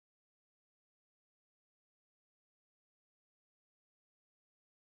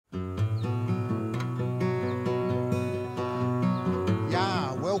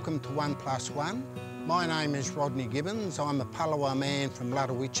welcome to 1+1. My name is Rodney Gibbins. I'm a Palawa man from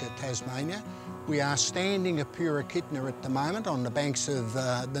Lutruwita, Tasmania. We are standing at Purakitna at the moment on the banks of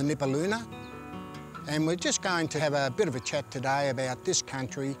the Nipaluna. And we're just going to have a bit of a chat today about this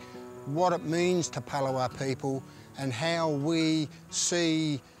country, what it means to Palawa people and how we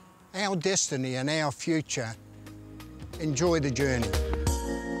see our destiny and our future. Enjoy the journey.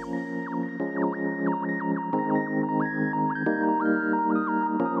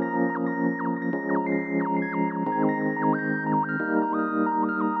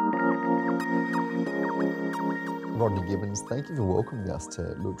 Rodney Gibbins, thank you for welcoming us to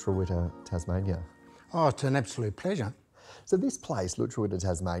Lutruwita, Tasmania. Oh, it's an absolute pleasure. So this place, Lutruwita,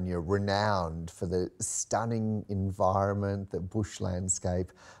 Tasmania, renowned for the stunning environment, the bush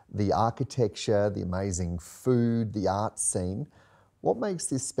landscape, the architecture, the amazing food, the art scene. What makes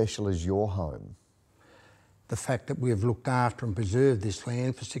this special as your home? The fact that we have looked after and preserved this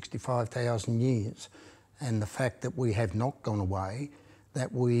land for 65,000 years, and the fact that we have not gone away,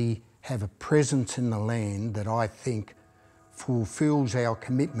 that we have a presence in the land that I think fulfills our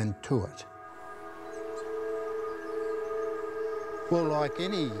commitment to it. Well, like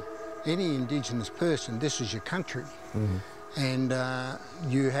any Indigenous person, this is your country. Mm-hmm. And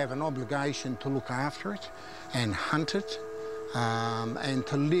you have an obligation to look after it and hunt it and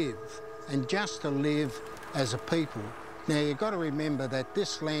to live, and just to live as a people. Now, you've got to remember that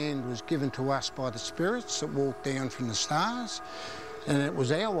this land was given to us by the spirits that walked down from the stars, and it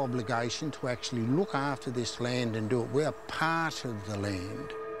was our obligation to actually look after this land and do it. We're part of the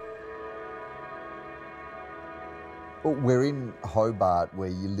land. Well, we're in Hobart, where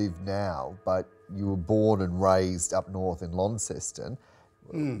you live now, but you were born and raised up north in Launceston.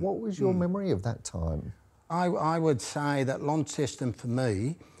 What was your memory of that time? I would say that Launceston, for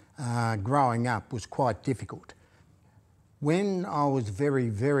me, growing up, was quite difficult. When I was very,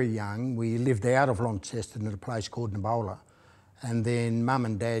 very young, we lived out of Launceston at a place called Nabola. And then Mum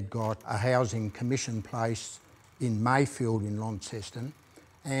and Dad got a housing commission place in Mayfield in Launceston.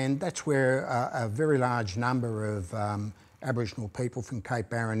 And that's where a very large number of Aboriginal people from Cape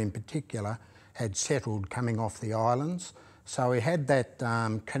Barren in particular had settled coming off the islands. So we had that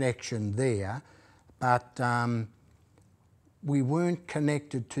connection there, but we weren't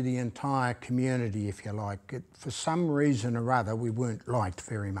connected to the entire community, if you like. For some reason or other, we weren't liked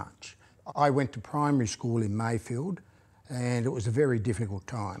very much. I went to primary school in Mayfield, and it was a very difficult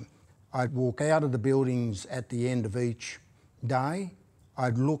time. I'd walk out of the buildings at the end of each day.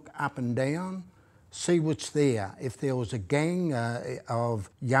 I'd look up and down, see what's there. If there was a gang of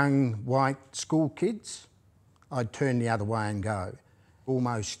young white school kids, I'd turn the other way and go.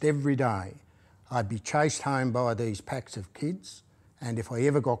 Almost every day, I'd be chased home by these packs of kids, and if I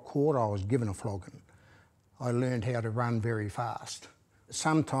ever got caught, I was given a flogging. I learned how to run very fast.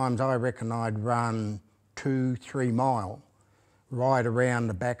 Sometimes I reckon I'd run 2-3 mile, ride around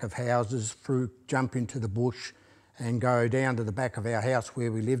the back of houses, jump into the bush and go down to the back of our house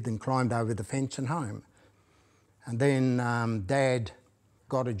where we lived and climbed over the fence and home. And then Dad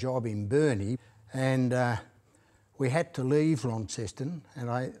got a job in Burnie, and we had to leave Launceston, and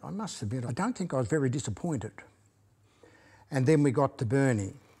I must admit, I don't think I was very disappointed. And then we got to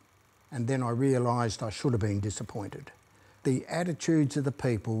Burnie, and then I realised I should have been disappointed. The attitudes of the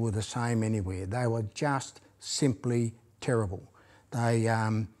people were the same anywhere. They were just simply terrible. They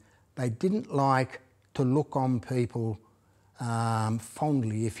didn't like to look on people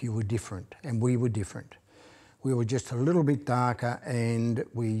fondly if you were different, and we were different. We were just a little bit darker, and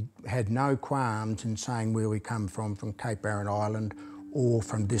we had no qualms in saying where we come from Cape Barren Island or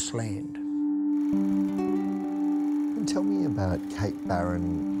from this land. And tell me about Cape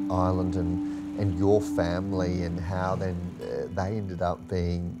Barren Island and your family and how then they ended up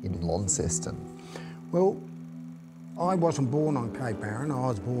being in Launceston. Well, I wasn't born on Cape Barren, I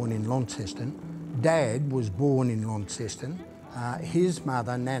was born in Launceston. Dad was born in Launceston. His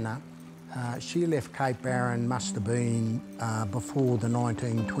mother, Nana, she left Cape Barren, must have been before the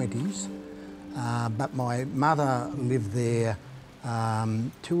 1920s, but my mother lived there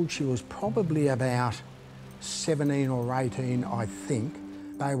till she was probably about 17 or 18, I think.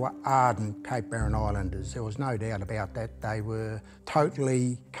 They were ardent Cape Barren Islanders, there was no doubt about that. They were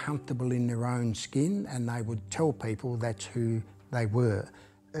totally comfortable in their own skin, and they would tell people that's who they were.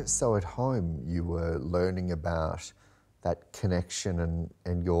 So at home you were learning about that connection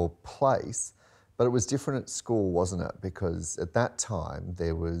and your place, but it was different at school, wasn't it? Because at that time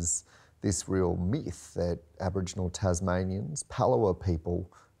there was this real myth that Aboriginal Tasmanians, Palawa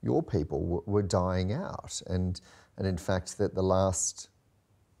people, your people, were dying out, and in fact that the last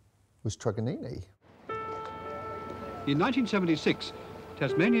was Truganini. In 1976,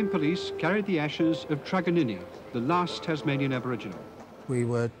 Tasmanian police carried the ashes of Truganini, the last Tasmanian Aboriginal. We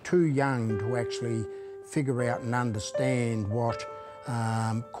were too young to actually figure out and understand what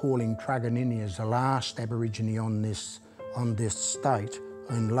calling Truganini as the last Aborigine on this state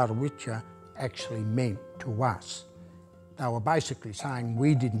in Lutruwita actually meant to us. They were basically saying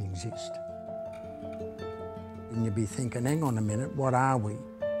we didn't exist. And you'd be thinking, hang on a minute, what are we?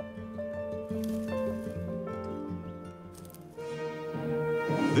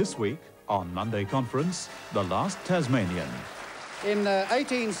 This week on Monday Conference, The Last Tasmanian. In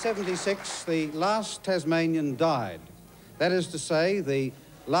 1876, the last Tasmanian died. That is to say, the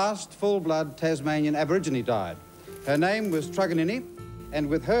last full-blood Tasmanian Aborigine died. Her name was Truganini, and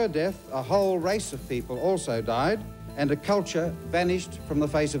with her death, a whole race of people also died, and a culture vanished from the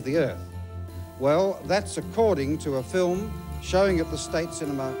face of the earth. Well, that's according to a film showing at the State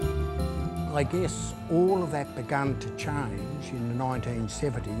Cinema. I guess all of that began to change in the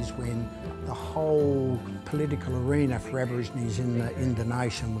 1970s when the whole political arena for Aborigines in the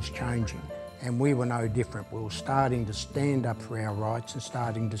nation was changing. And we were no different. We were starting to stand up for our rights and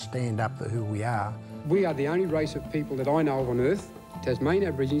starting to stand up for who we are. We are the only race of people that I know of on earth,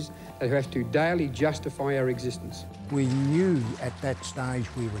 Tasmanian Aborigines, that have to daily justify our existence. We knew at that stage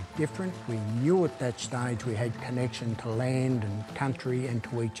we were different. We knew at that stage we had connection to land and country and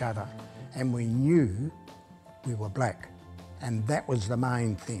to each other. And we knew we were black. And that was the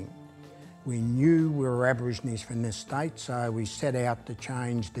main thing. We knew we were Aborigines from this state, so we set out to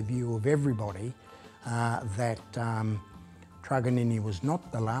change the view of everybody that Truganini was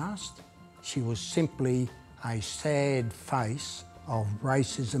not the last. She was simply a sad face of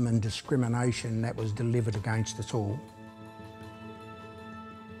racism and discrimination that was delivered against us all.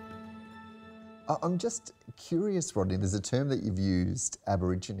 I'm just curious, Rodney, there's a term that you've used,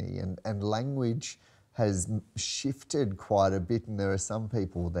 Aborigine, and language has shifted quite a bit, and there are some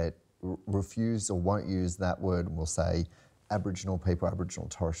people that refuse or won't use that word and will say Aboriginal people, Aboriginal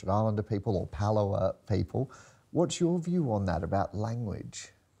and Torres Strait Islander people or Palawa people. What's your view on that about language?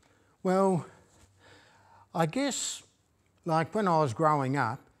 Well, I guess like when I was growing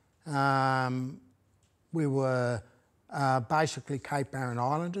up, we were basically Cape Barren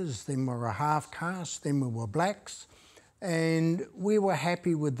Islanders, then we were a half caste, then we were blacks, and we were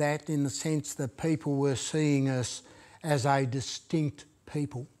happy with that in the sense that people were seeing us as a distinct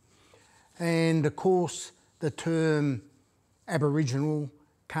people. And of course the term Aboriginal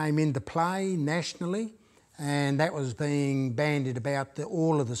came into play nationally, and that was being bandied about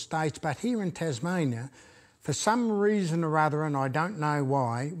all of the states. But here in Tasmania, for some reason or other, and I don't know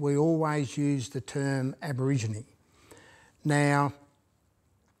why, we always use the term Aborigine. Now,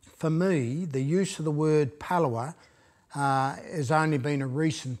 for me, the use of the word Palawa has only been a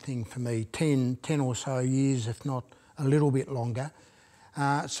recent thing for me, 10 or so years, if not a little bit longer.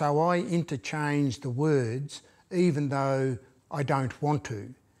 So I interchange the words even though I don't want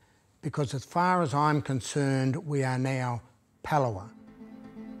to, because as far as I'm concerned, we are now Palawa.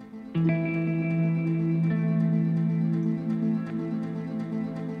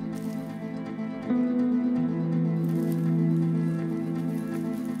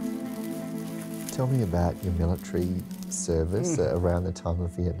 Tell me about your military service around the time of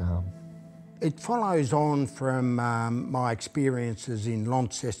Vietnam. It follows on from my experiences in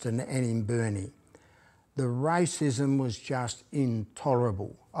Launceston and in Burnie. The racism was just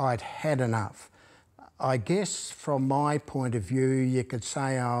intolerable. I'd had enough. I guess from my point of view, you could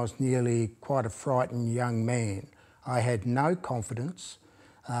say I was nearly quite a frightened young man. I had no confidence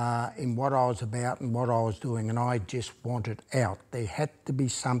in what I was about and what I was doing, and I just wanted out. There had to be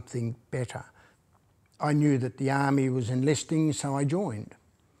something better. I knew that the army was enlisting, so I joined.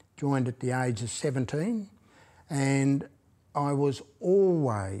 Joined at the age of 17, and I was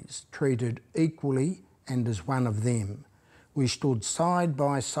always treated equally and as one of them. We stood side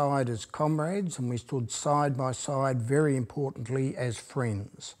by side as comrades, and we stood side by side, very importantly, as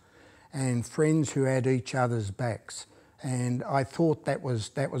friends, and friends who had each other's backs. And I thought that was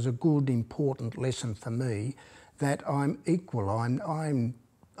a good, important lesson for me, that I'm equal. I'm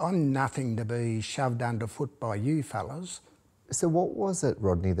nothing to be shoved underfoot by you fellas. So what was it,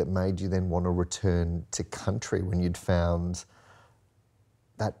 Rodney, that made you then want to return to country when you'd found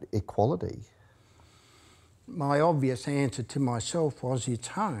that equality? My obvious answer to myself was, it's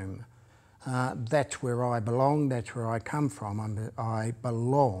home. That's where I belong, that's where I come from. I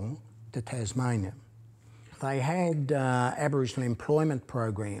belong to Tasmania. They had Aboriginal employment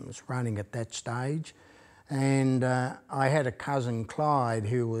programs running at that stage, and I had a cousin, Clyde,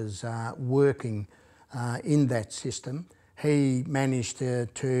 who was working in that system. He managed to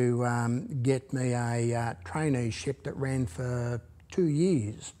get me a traineeship that ran for 2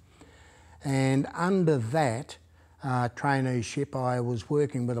 years. And under that traineeship, I was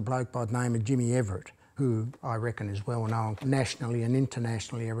working with a bloke by the name of Jimmy Everett, who I reckon is well known nationally and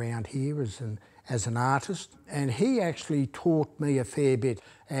internationally around here as an artist. And he actually taught me a fair bit,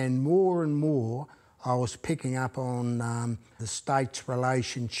 and more I was picking up on the state's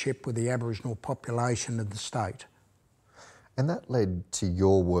relationship with the Aboriginal population of the state. And that led to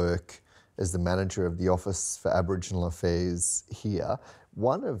your work as the manager of the Office for Aboriginal Affairs here.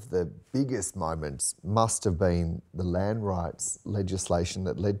 One of the biggest moments must have been the land rights legislation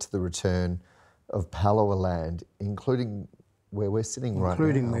that led to the return of Palawa land, including where we're sitting right now.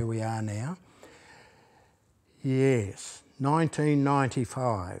 Including where we are now. Yes,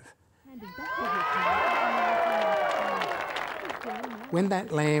 1995. When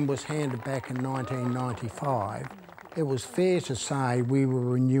that land was handed back in 1995, it was fair to say we were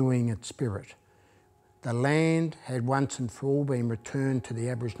renewing its spirit. The land had once and for all been returned to the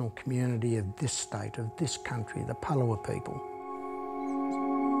Aboriginal community of this state, of this country, the Palawa people.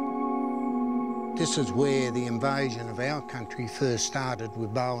 This is where the invasion of our country first started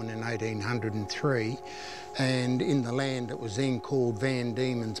with Bowen in 1803, and in the land that was then called Van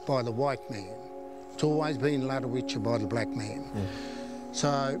Diemen's by the white man. It's always been Lutruwita by the black man.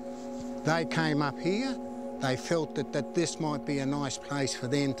 So they came up here. They felt that this might be a nice place for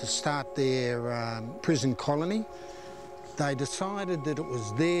them to start their prison colony. They decided that it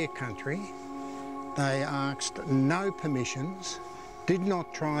was their country. They asked no permissions, did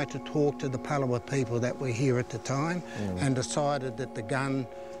not try to talk to the Palawa people that were here at the time, and decided that the gun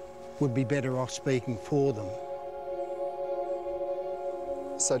would be better off speaking for them.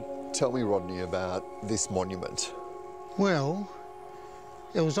 So tell me, Rodney, about this monument. Well,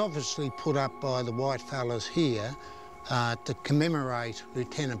 it was obviously put up by the white fellas here to commemorate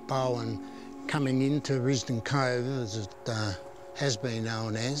Lieutenant Bowen coming into Risdon Cove, as it has been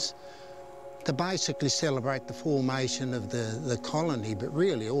known as, to basically celebrate the formation of the colony. But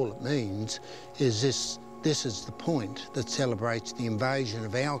really all it means is this is the point that celebrates the invasion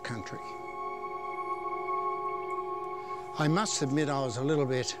of our country. I must admit I was a little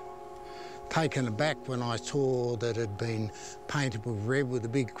bit taken aback when I saw that it had been painted with red with a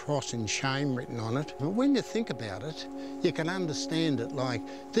big cross and shame written on it. But when you think about it, you can understand it. Like,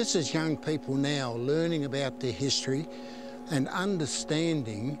 this is young people now learning about their history and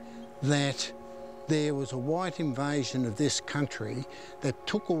understanding that there was a white invasion of this country that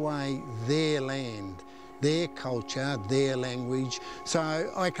took away their land, their culture, their language. So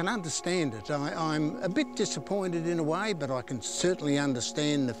I can understand it. I'm a bit disappointed in a way, but I can certainly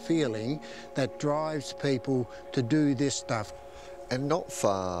understand the feeling that drives people to do this stuff. And not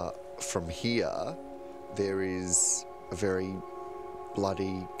far from here, there is a very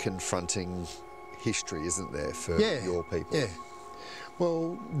bloody, confronting history, isn't there, for your people? Yeah.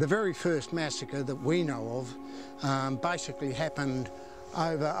 Well, the very first massacre that we know of basically happened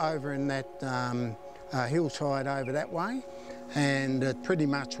over in that hillside over that way, and it pretty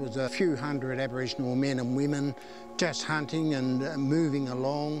much was a few hundred Aboriginal men and women just hunting and moving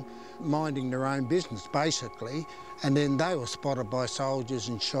along, minding their own business basically, and then they were spotted by soldiers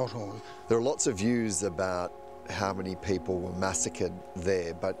and shot on. There are lots of views about how many people were massacred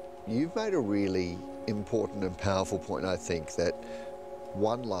there, but you've made a really important and powerful point, I think, that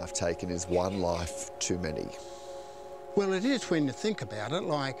one life taken is one life too many. Well, it is when you think about it.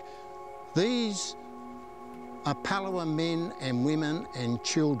 Like, these are Palawa men and women and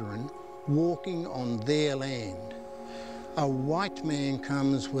children walking on their land. A white man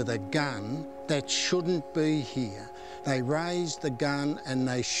comes with a gun that shouldn't be here. They raise the gun and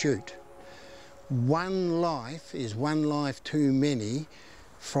they shoot. One life is one life too many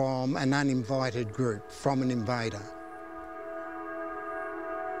from an uninvited group, from an invader.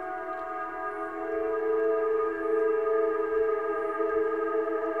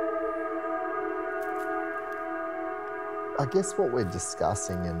 I guess what we're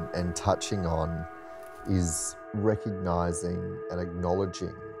discussing and touching on is recognising and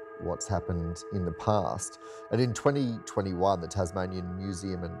acknowledging what's happened in the past. And in 2021, the Tasmanian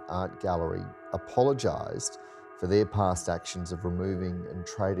Museum and Art Gallery apologised for their past actions of removing and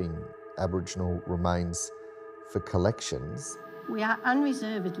trading Aboriginal remains for collections. We are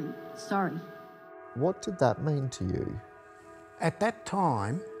unreservedly sorry. What did that mean to you? At that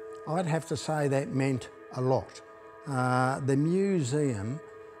time, I'd have to say that meant a lot. The museum,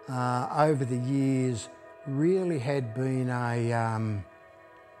 over the years, really had been a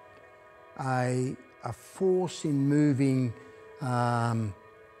force in moving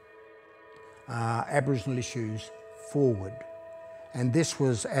Aboriginal issues forward. And this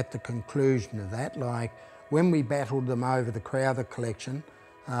was at the conclusion of that. Like, When we battled them over the Crowther collection,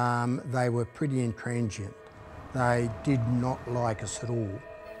 they were pretty intransigent. They did not like us at all.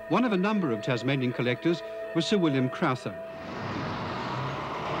 One of a number of Tasmanian collectors was Sir William Crowther.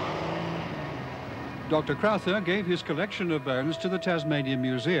 Dr. Crowther gave his collection of bones to the Tasmanian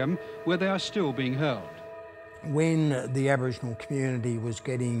Museum, where they are still being held. When the Aboriginal community was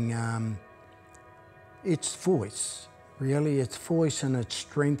getting its voice, really, its voice and its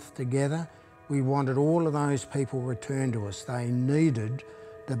strength together, we wanted all of those people returned to us. They needed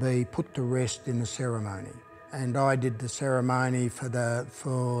to be put to rest in the ceremony. And I did the ceremony for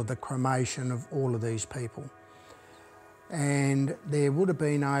the cremation of all of these people. And there would have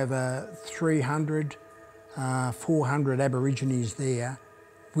been over 300, 400 Aborigines there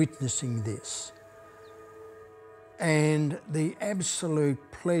witnessing this. And the absolute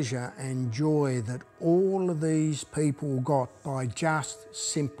pleasure and joy that all of these people got by just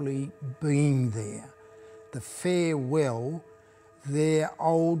simply being there. The farewell, their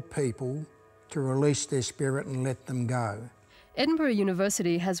old people to release their spirit and let them go. Edinburgh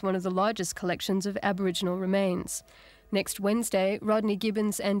University has one of the largest collections of Aboriginal remains. Next Wednesday, Rodney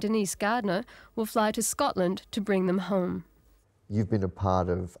Gibbins and Denise Gardner will fly to Scotland to bring them home. You've been a part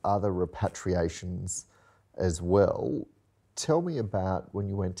of other repatriations as well. Tell me about when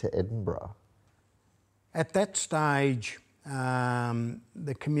you went to Edinburgh. At that stage,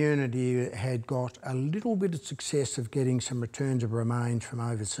 the community had got a little bit of success of getting some returns of remains from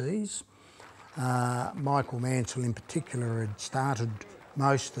overseas. Michael Mansell in particular had started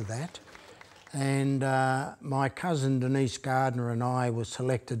most of that. And my cousin Denise Gardner and I were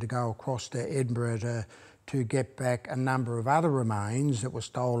selected to go across to Edinburgh to get back a number of other remains that were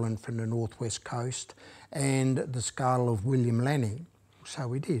stolen from the northwest coast and the skull of William Lanning. So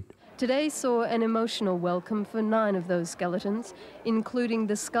we did. Today saw an emotional welcome for 9 of those skeletons, including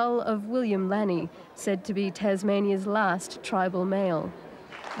the skull of William Lanning, said to be Tasmania's last tribal male.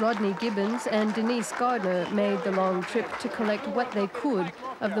 Rodney Gibbins and Denise Gardner made the long trip to collect what they could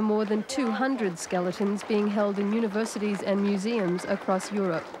of the more than 200 skeletons being held in universities and museums across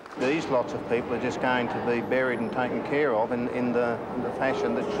Europe. These lots of people are just going to be buried and taken care of in the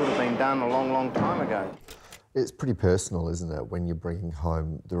fashion that should have been done a long, long time ago. It's pretty personal, isn't it, when you're bringing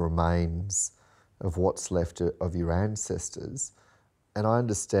home the remains of what's left of your ancestors. And I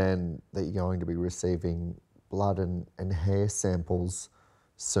understand that you're going to be receiving blood and hair samples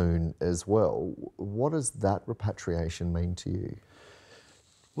soon as well. What does that repatriation mean to you?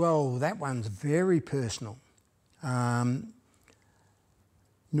 Well, that one's very personal.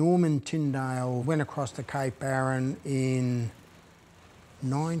 Norman Tyndale went across the Cape Barren in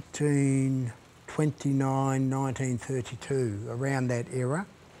 1929, 1932, around that era.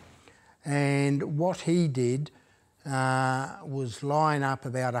 And what he did was line up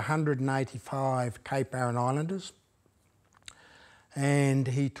about 185 Cape Barren Islanders, and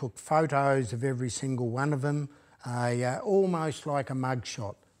he took photos of every single one of them, almost like a mug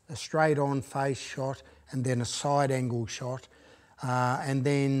shot, a straight-on face shot and then a side-angle shot, and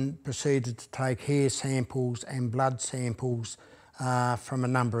then proceeded to take hair samples and blood samples from a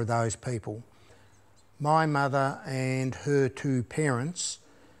number of those people. My mother and her 2 parents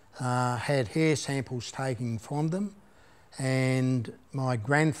had hair samples taken from them, and my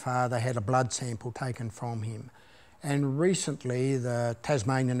grandfather had a blood sample taken from him. And recently the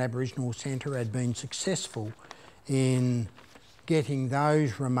Tasmanian Aboriginal Centre had been successful in getting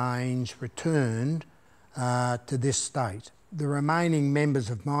those remains returned to this state. The remaining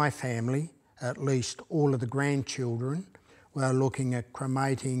members of my family, at least all of the grandchildren, were looking at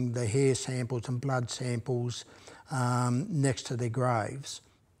cremating the hair samples and blood samples next to their graves.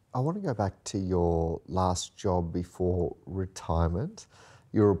 I want to go back to your last job before retirement.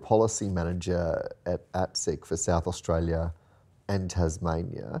 You're a policy manager at ATSIC for South Australia and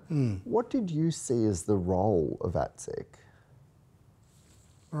Tasmania. What did you see as the role of ATSIC?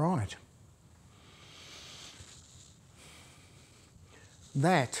 Right.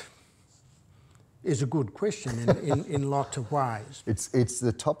 That is a good question in lots of ways. It's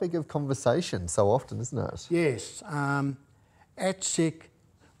the topic of conversation so often, isn't it? Yes. ATSIC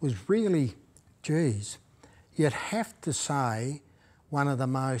was really, geez, you'd have to say one of the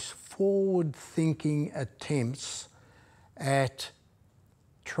most forward-thinking attempts at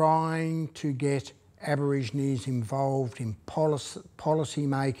trying to get Aborigines involved in policy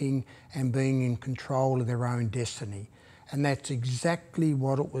making and being in control of their own destiny. And that's exactly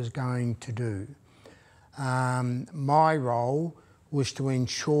what it was going to do. My role was to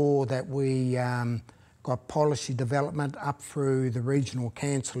ensure that we got policy development up through the regional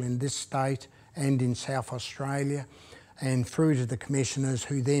council in this state and in South Australia, and through to the commissioners,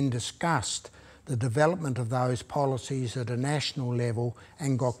 who then discussed the development of those policies at a national level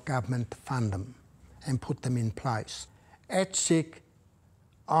and got government to fund them and put them in place. ATSIC,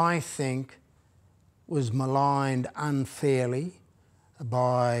 I think, was maligned unfairly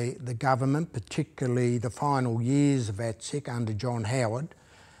by the government, particularly the final years of ATSIC under John Howard.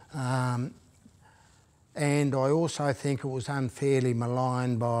 And I also think it was unfairly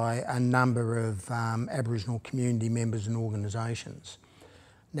maligned by a number of Aboriginal community members and organisations.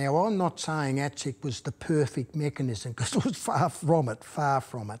 Now, I'm not saying ATSIC was the perfect mechanism, because it was far from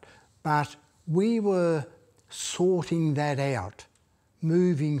it. But we were sorting that out,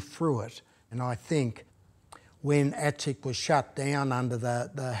 moving through it. And I think when ATSIC was shut down under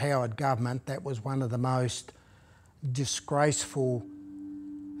the Howard government, that was one of the most disgraceful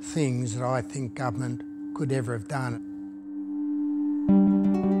things that I think government could ever have done.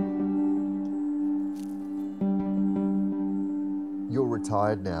 You're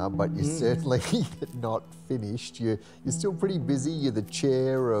retired now, but you're certainly not finished. You're still pretty busy. You're the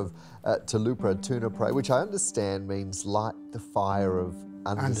chair of Tulupa Tuna Pray, which I understand means light the fire of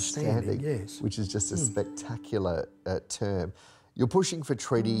understanding, yes. Which is just a spectacular term. You're pushing for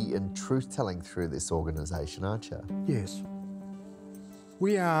treaty and truth-telling through this organisation, aren't you? Yes.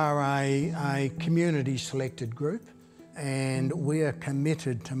 We are a community-selected group, and we are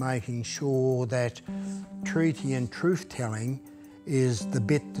committed to making sure that treaty and truth-telling is the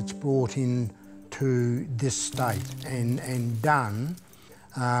bit that's brought in to this state and done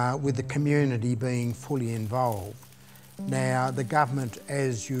with the community being fully involved. Now, the government,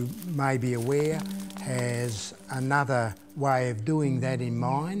 as you may be aware, has another way of doing that in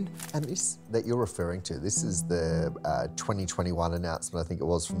mind. And this that you're referring to, this is the 2021 announcement, I think it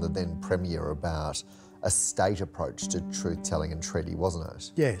was, from the then Premier about a state approach to truth-telling and treaty, wasn't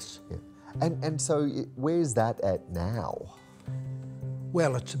it? Yes. Yeah. And so where's that at now?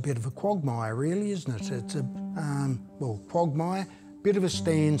 Well, it's a bit of a quagmire, really, isn't it? It's a, quagmire, bit of a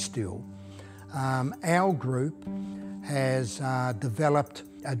standstill. Our group has developed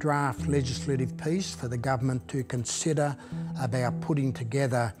a draft legislative piece for the government to consider about putting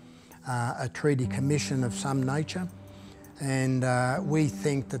together a treaty commission of some nature, and we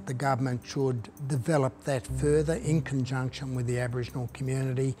think that the government should develop that further in conjunction with the Aboriginal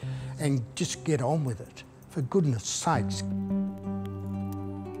community and just get on with it, for goodness sakes.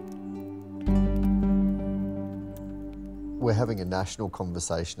 We're having a national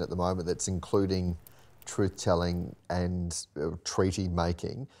conversation at the moment that's including truth-telling and treaty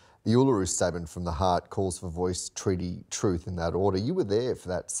making. The Uluru Statement from the Heart calls for voice, treaty, truth in that order. You were there for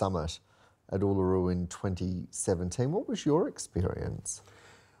that summit at Uluru in 2017. What was your experience?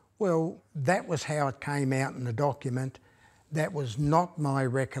 Well, that was how it came out in the document. That was not my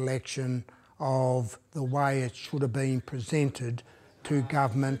recollection of the way it should have been presented to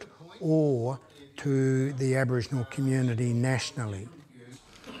government or to the Aboriginal community nationally.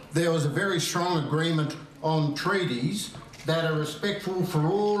 There was a very strong agreement on treaties that are respectful for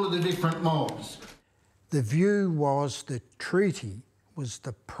all of the different mobs. The view was that treaty was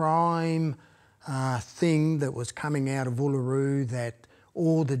the prime thing that was coming out of Uluru that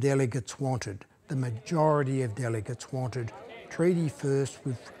all the delegates wanted. The majority of delegates wanted treaty first,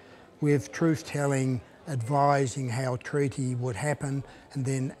 with truth-telling advising how treaty would happen, and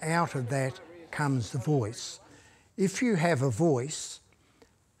then out of that comes the voice. If you have a voice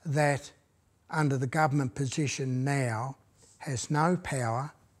that, under the government position now, has no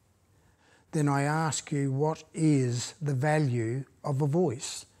power, then I ask you, what is the value of a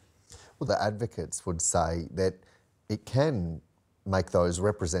voice? Well, the advocates would say that it can make those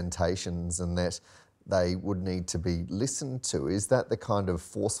representations and that they would need to be listened to. Is that the kind of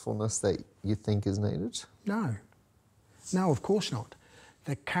forcefulness that you think is needed? No. No, of course not.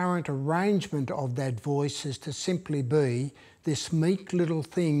 The current arrangement of that voice is to simply be this meek little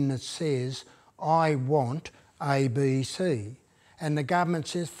thing that says, I want A, B, C. And the government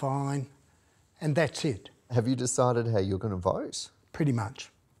says, fine, and that's it. Have you decided how you're going to vote? Pretty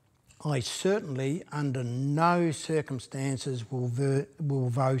much. I certainly, under no circumstances, will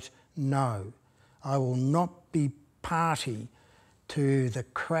vote no. I will not be party to the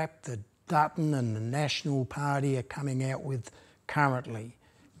crap that Dutton and the National Party are coming out with currently.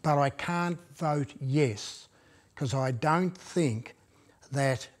 But I can't vote yes, because I don't think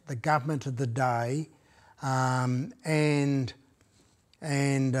that the government of the day and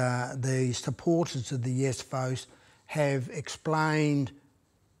the supporters of the yes vote have explained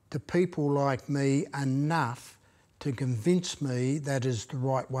to people like me enough to convince me that is the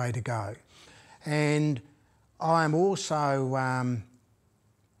right way to go. And I'm also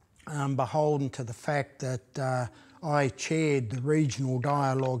beholden to the fact that I chaired the regional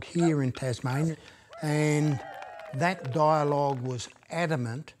dialogue here in Tasmania, and that dialogue was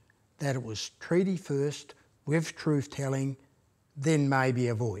adamant that it was treaty first, with truth-telling, then maybe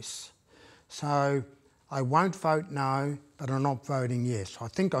a voice. So I won't vote no, but I'm not voting yes. I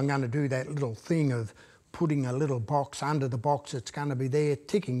think I'm going to do that little thing of putting a little box under the box that's going to be there,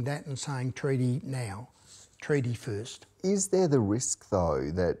 ticking that and saying treaty now, treaty first. Is there the risk,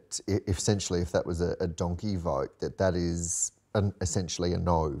 though, that essentially if that was a donkey vote, that is essentially a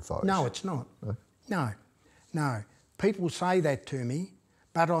no vote? No, it's not. No. People say that to me,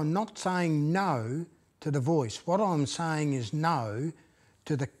 but I'm not saying no to the voice. What I'm saying is no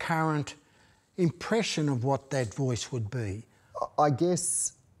to the current impression of what that voice would be. I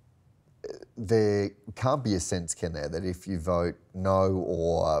guess there can't be a sense, can there, that if you vote no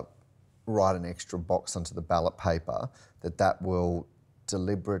or write an extra box onto the ballot paper, that will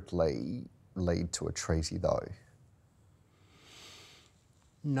deliberately lead to a treaty, though?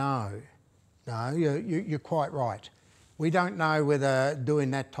 No, you're quite right. We don't know whether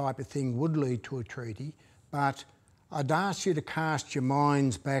doing that type of thing would lead to a treaty, but I'd ask you to cast your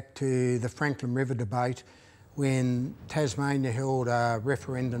minds back to the Franklin River debate when Tasmania held a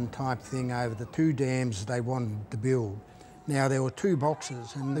referendum type thing over the 2 dams they wanted to build. Now, there were 2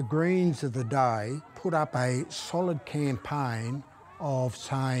 boxes, and the Greens of the day put up a solid campaign of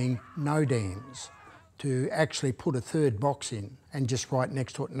saying no dams, to actually put a 3rd box in and just write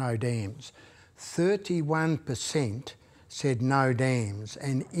next to it no dams. 31% said no dams,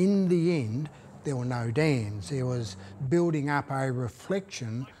 and in the end there were no dams. There was building up a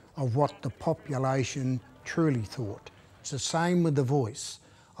reflection of what the population truly thought. It's the same with the voice.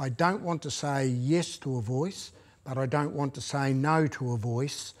 I don't want to say yes to a voice, but I don't want to say no to a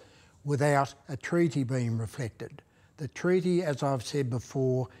voice without a treaty being reflected. The treaty, as I've said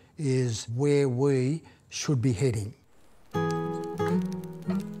before, is where we should be heading.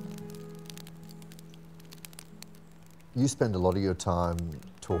 You spend a lot of your time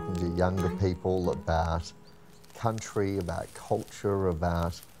talking to younger people about country, about culture,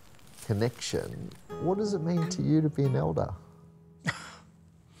 about connection. What does it mean to you to be an elder?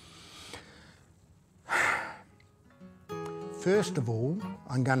 First of all,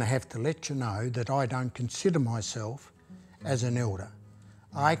 I'm going to have to let you know that I don't consider myself as an elder.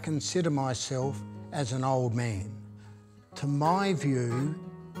 I consider myself as an old man. To my view,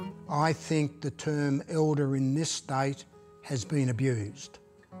 I think the term elder in this state has been abused.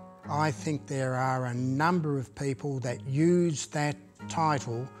 I think there are a number of people that use that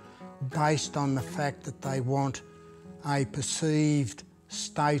title based on the fact that they want a perceived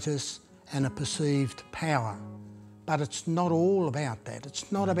status and a perceived power. But it's not all about that. It's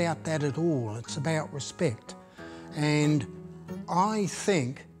not about that at all. It's about respect. And I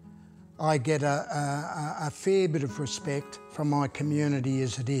think I get a fair bit of respect from my community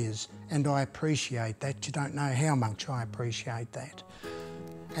as it is, and I appreciate that. You don't know how much I appreciate that.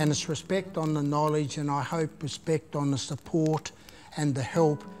 And it's respect on the knowledge, and I hope respect on the support and the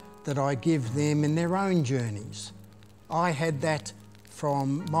help that I give them in their own journeys. I had that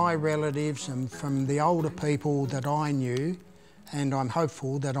from my relatives and from the older people that I knew, and I'm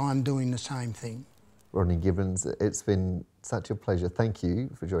hopeful that I'm doing the same thing. Rodney Gibbins, it's been such a pleasure. Thank you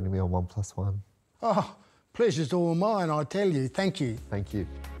for joining me on 1+1. Oh, pleasure's all mine, I tell you. Thank you. Thank you.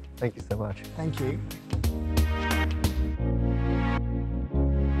 Thank you so much. Thank you.